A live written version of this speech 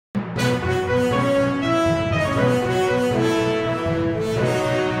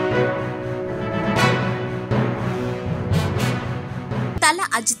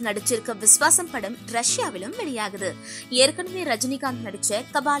அஜித் நடிச்சிருக்க விஸ்வாசம் படம் ரஷ்யாவிலும் வெளியாகுது. ஏற்கனவே ரஜினிகாந்த் நடிச்ச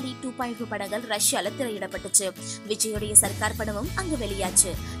கபாலி 2.0 படங்கள் ரஷ்யால திரையிடப்பட்டுச்சு. விஜயுடைய சர்க்கார் படமும் அங்கு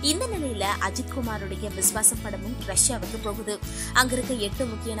வெளியாச்சு. இந்த நிலையில அஜித்குமாருடைய விஸ்வாசம் படமும் ரஷ்யாவுக்கு போகுது. அங்க இருக்க 8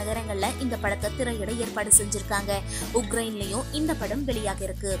 முக்கிய நகரங்கள்ல இந்த படத்தை திரையிட ஏற்பாடு செஞ்சிருக்காங்க. உக்ரைன்லயும் இந்த படம் வெளியாக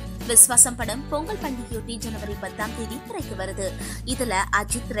இருக்கு. விஸ்வாசம் படம் பொங்கல் பண்டிகையொட்டி ஜனவரி 10ஆம் தேதி திரைக்கு வருது. இதுல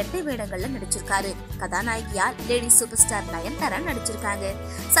அஜித் 2 வேடங்கள்ல நடிச்சிருக்காரு. கதாநாயகியா லேடி சூப்பர் ஸ்டார் நயன்தாரா நடிச்சிருக்காங்க.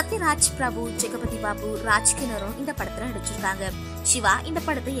 சத்யராஜ், பிரபு, ஜெகபதி பாபு, ராஜ்கின்னரும் இந்த படத்துல நடிச்சிருக்காங்க. சிவா இந்த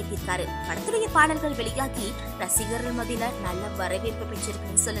படத்தை இயக்கியிருக்காரு. படத்துடைய பாடல்கள் வெளியாகி ரசிகர்கள் மத்தியில நல்ல வரவேற்பு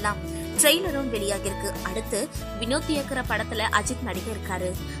பெற்றிருக்குன்னு சொல்லலாம். ட்ரெய்லரும் வெளியாகி இருக்கு. அடுத்து வினோத் இயக்குற படத்துல அஜித் நடிக்க இருக்காரு.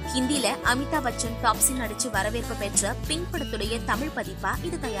 ஹிந்தில அமிதாப் பச்சன் டாப்ஸி நடிச்சு வரவேற்பு பெற்ற பிங்க் படத்துடைய தமிழ் பதிப்பா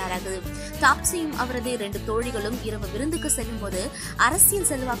இது தயாராகுது. டாப்ஸியும் அவரது 2 தோழிகளும் இரவு விருந்துக்கு செல்லும் போது அரசியல்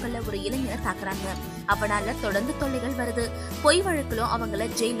செல்வாக்கல்ல ஒரு இளைஞரை தாக்குறாங்க. அவனால தொடர்ந்து தொல்லைகள் வருது. பொய் வழக்கிலும் அவங்கள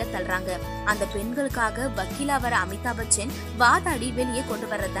ஜெயில தள்ளுறாங்க. அந்த பெண்களுக்காக வக்கீலா வர அமிதாப் பச்சன் வாதாடி வெளியே கொண்டு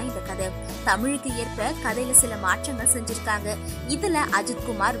வர்றதுதான் இந்த கதை. தமிழுக்கு ஏற்ப கதையில சில மாற்றங்கள் செஞ்சிருக்காங்க. இதுல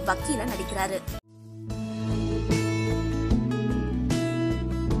அஜித்குமார் வக்கீல நடிக்கிறாரு.